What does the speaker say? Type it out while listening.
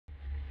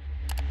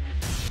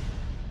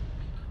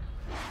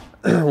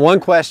One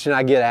question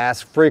I get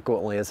asked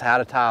frequently is how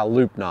to tie a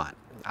loop knot.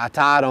 I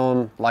tie it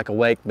on like a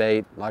wake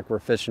bait, like we're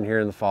fishing here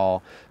in the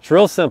fall. It's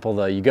real simple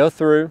though. You go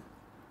through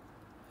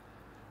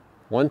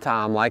one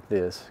time like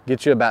this,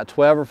 get you about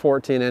 12 or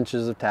 14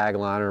 inches of tag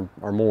line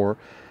or more,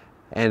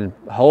 and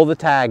hold the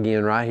tag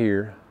in right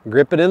here,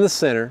 grip it in the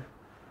center,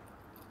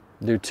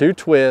 do 2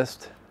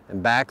 twists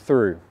and back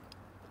through.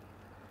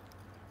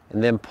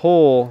 And then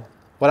pull.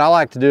 What I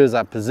like to do is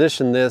I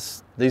position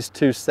these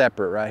 2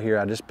 separate right here.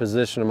 I just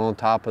position them on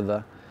top of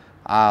the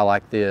eye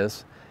like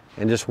this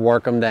and just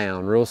work them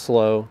down real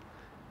slow.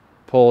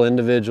 Pull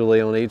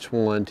individually on each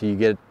one till you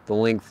get the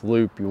length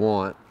loop you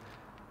want,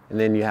 and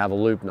then you have a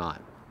loop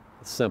knot.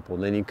 It's simple.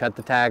 And then you cut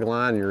the tag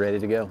line and you're ready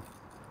to go.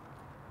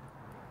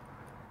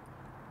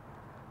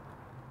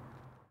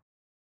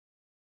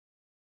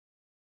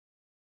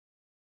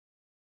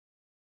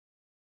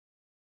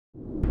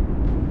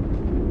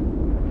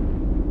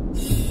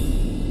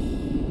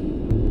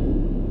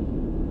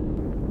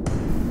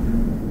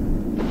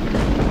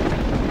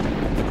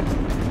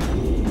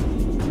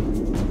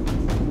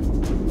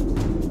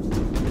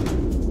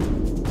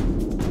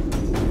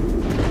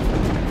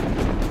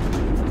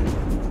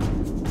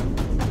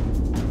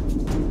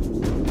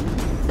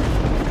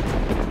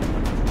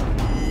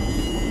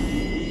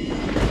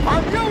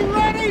 Are you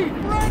ready?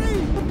 Ready?